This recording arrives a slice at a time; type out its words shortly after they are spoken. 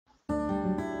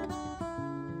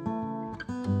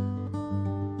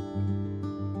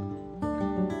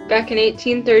Back in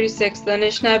 1836, the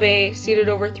Anishinaabe ceded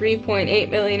over 3.8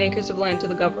 million acres of land to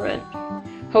the government.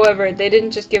 However, they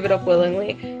didn't just give it up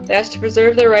willingly. They asked to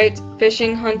preserve their rights,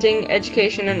 fishing, hunting,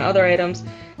 education, and other items,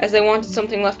 as they wanted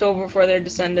something left over for their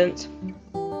descendants.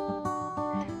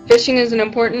 Fishing is an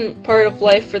important part of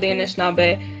life for the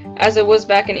Anishinaabe, as it was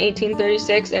back in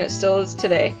 1836 and it still is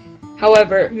today.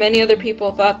 However, many other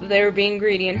people thought that they were being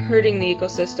greedy and hurting the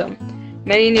ecosystem.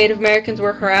 Many Native Americans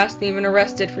were harassed and even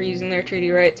arrested for using their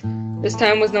treaty rights. This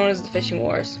time was known as the Fishing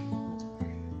Wars.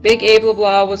 Big Abe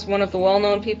LeBlanc was one of the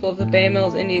well-known people of the Bay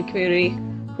Mills Indian community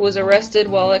who was arrested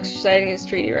while exercising his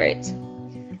treaty rights.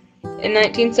 In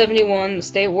 1971, the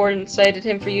state warden cited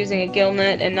him for using a gill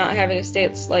net and not having a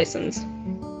state license.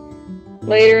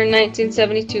 Later in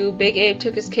 1972, Big Abe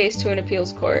took his case to an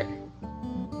appeals court.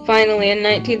 Finally, in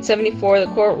 1974, the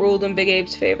court ruled in Big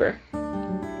Abe's favor.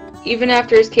 Even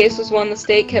after his case was won, the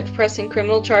state kept pressing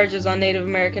criminal charges on Native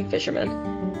American fishermen.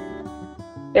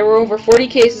 There were over 40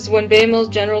 cases when Bay Mills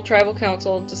General Tribal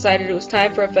Council decided it was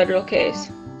time for a federal case.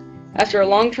 After a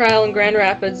long trial in Grand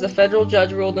Rapids, the federal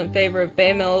judge ruled in favor of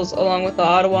Bay Mills along with the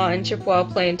Ottawa and Chippewa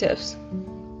plaintiffs.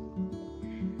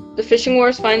 The fishing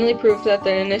wars finally proved that the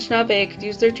Anishinaabe could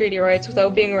use their treaty rights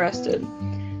without being arrested.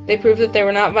 They proved that they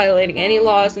were not violating any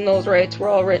laws, and those rights were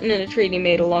all written in a treaty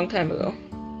made a long time ago.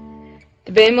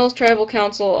 The Bay Mills Tribal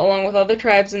Council, along with other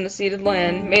tribes in the ceded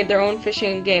land, made their own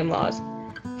fishing and game laws.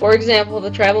 For example, the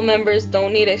tribal members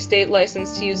don't need a state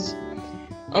license to use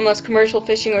unless commercial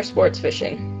fishing or sports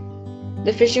fishing.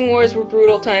 The fishing wars were a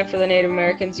brutal time for the Native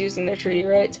Americans using their treaty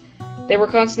rights. They were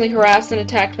constantly harassed and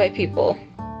attacked by people.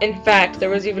 In fact,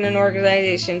 there was even an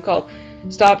organization called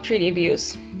Stop Treaty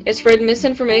Abuse. It spread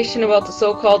misinformation about the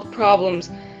so-called problems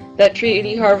that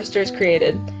treaty harvesters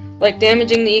created, like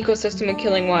damaging the ecosystem and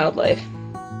killing wildlife.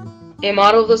 A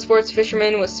model of the sports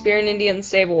fishermen was spear an Indian and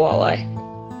save a walleye.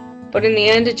 But in the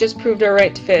end, it just proved our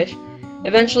right to fish.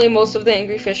 Eventually, most of the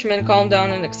angry fishermen calmed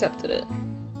down and accepted it.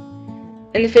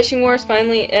 And the fishing wars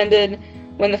finally ended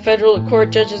when the federal court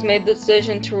judges made the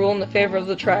decision to rule in the favor of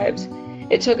the tribes.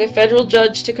 It took a federal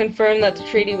judge to confirm that the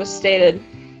treaty was stated.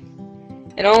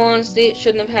 In all honesty, it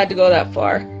shouldn't have had to go that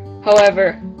far.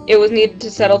 However, it was needed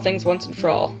to settle things once and for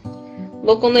all.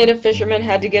 Local Native fishermen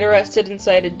had to get arrested and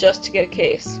cited just to get a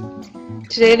case.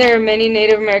 Today there are many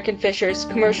Native American fishers,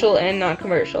 commercial and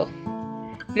non-commercial.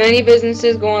 Many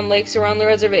businesses go on lakes around the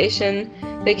reservation.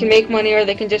 They can make money or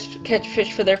they can just catch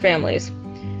fish for their families.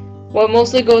 What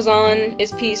mostly goes on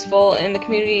is peaceful in the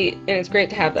community, and it's great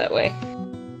to have that way.